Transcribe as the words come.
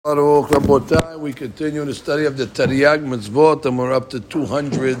Baruch Rabotai, we continue the study of the Tariag Mitzvot, and we're up to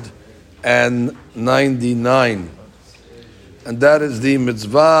 299. And that is the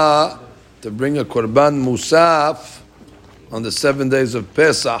mitzvah to bring a Korban Musaf on the 7 days of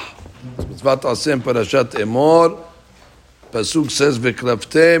Pesach. Mitzvah Ta'asem Parashat Emor. Pasuk says,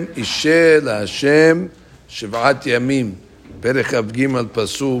 V'kraftem ishe laHashem shiv'at yamim. Perech Av Gimel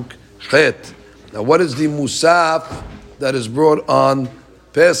Pasuk Chet. Now what is the Musaf that is brought on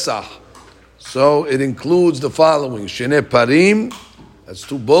Pesach? So it includes the following: Shene Parim, that's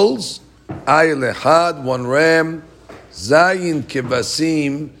 2 bulls, Ayil Echad, 1 ram, Zayin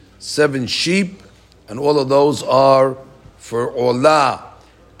Kevasim, 7 sheep, and all of those are for Olah,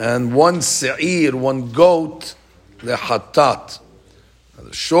 and 1 Se'ir, 1 goat, Lehatat.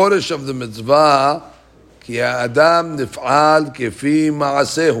 The shortish of the mitzvah, Ki Adam Nif'al Kefi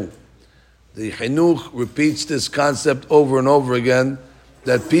Ma'asehu. The Chinuch repeats this concept over and over again,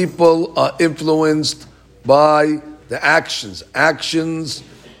 that people are influenced by the actions. Actions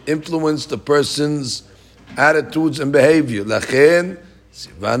influence the person's attitudes and behavior. Lachen,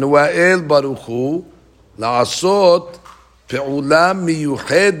 Sivanu ha'el baruch hu, la'asot pe'ula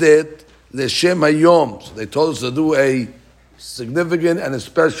miyuchedet l'shem hayom. So they told us to do a significant and a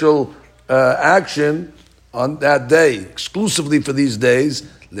special action on that day, exclusively for these days,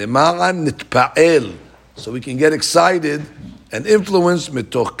 lema'an nitpa'el, so we can get excited and influence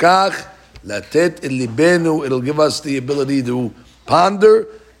mitoch kach latet el libenu. It'll give us the ability to ponder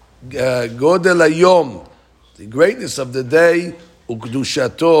godel hayom, the greatness of the day,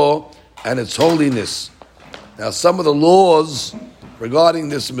 ukdushato, and its holiness. Now, some of the laws regarding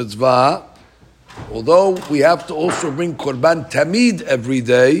this mitzvah, although we have to also bring korban tamid every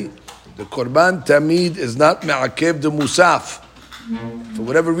day, the korban tamid is not me'akev de musaf. For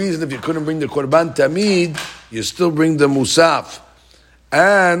whatever reason, if you couldn't bring the korban tamid, you still bring the musaf.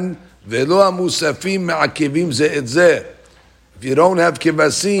 And velo musafim me'akevim ze et ze. If you don't have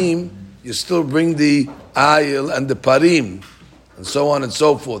kivasim, you still bring the ayil and the parim, and so on and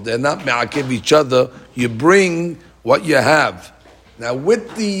so forth. They're not me'akev each other. You bring what you have. Now,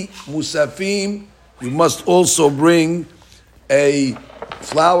 with the musafim, you must also bring a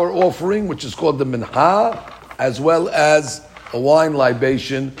flour offering, which is called the minha, as well as a wine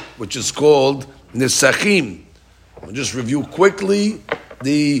libation, which is called nisachim. We'll just review quickly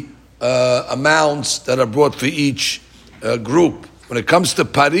the amounts that are brought for each group. When it comes to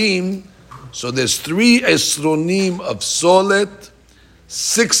parim, so there's 3 esronim of solet,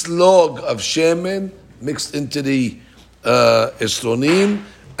 6 log of shemen mixed into the esronim,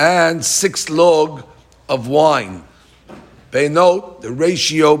 and 6 log of wine. Pay note, the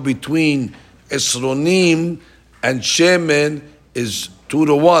ratio between esronim and shemen is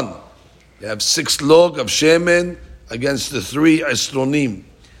 2-to-1. You have 6 log of shemen against the 3 esronim.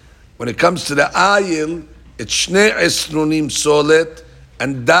 When it comes to the ayil, it's shne esronim solet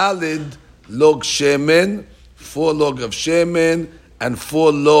and dalid log shemen, 4 log of shemen and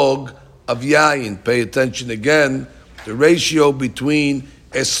 4 log of yayin. Pay attention again. The ratio between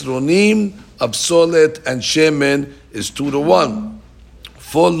esronim of solet and shemen is 2-to-1.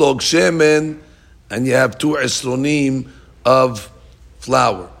 4 log shemen, and you have 2 esronim of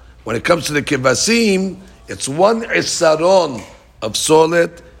flour. When it comes to the kivasim, it's 1 esaron of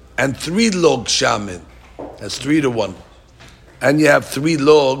solet and 3 log shaman. That's 3-to-1. And you have 3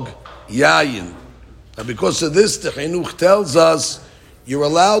 log yayin. Now, because of this, the Chinuch tells us you're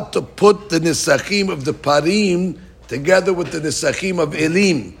allowed to put the nisachim of the parim together with the nisachim of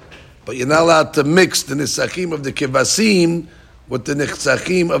elim, but you're not allowed to mix the nisachim of the kivasim with the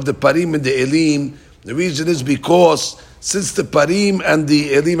nisachim of the parim and the elim. The reason is because since the parim and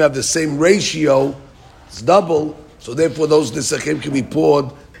the elim have the same ratio, it's double, so therefore those nisachim can be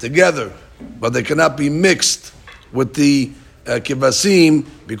poured together, but they cannot be mixed with the kivasim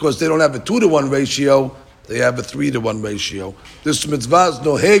because they don't have a 2-to-1 ratio, they have a 3-to-1 ratio. This mitzvah is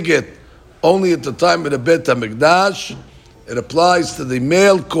noheget only at the time of the Bet HaMikdash. It applies to the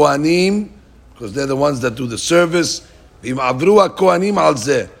male kohanim because they're the ones that do the service. V'im avru ha-kohanim al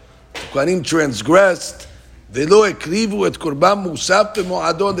zeh. The kohanim transgressed. Velo ekrivu et korban musaf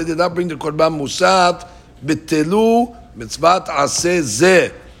bemo'adon. They did not bring the korban musaf. Betelu mitzvat aseh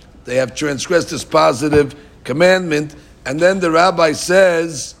zeh. They have transgressed this positive commandment. And then the rabbi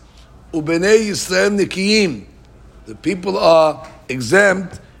says, Ubenei Yisrael nikiyim. The people are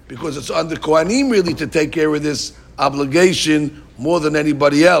exempt because it's on the kohanim really to take care of this obligation more than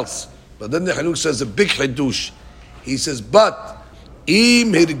anybody else. But then the Chinuch says a big chidush. He says, but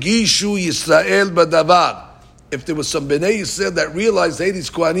im hirgishu Yisrael badavar. If there was some Bnei Yisrael that realized, hey, these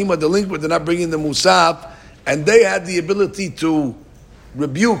kohanim are delinquent, they're not bringing the musaf, and they had the ability to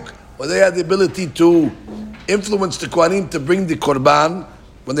rebuke, or they had the ability to influence the Kohanim to bring the Korban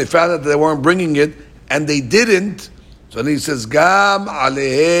when they found out that they weren't bringing it, and they didn't. So then he says, Gam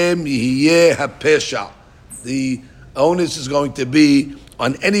alehem yihye hapesha. The onus is going to be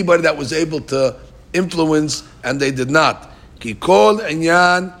on anybody that was able to influence, and they did not. Ki kol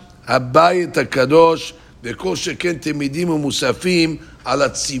inyan habayit hakadosh v'kol sheken temidim u'musafim al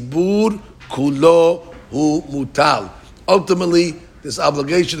hatzibur kulo hu mutal. Ultimately, this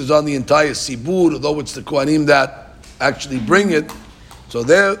obligation is on the entire Sibur, although it's the Kohanim that actually bring it. So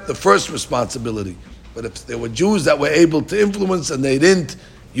they're the first responsibility. But if there were Jews that were able to influence and they didn't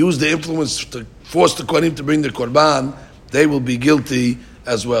use the influence to force the Kohanim to bring the Korban, they will be guilty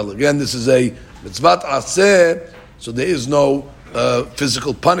as well. Again, this is a mitzvat aseh, so there is no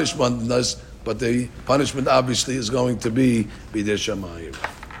physical punishment in this, but the punishment obviously is going to be bidei shamayim.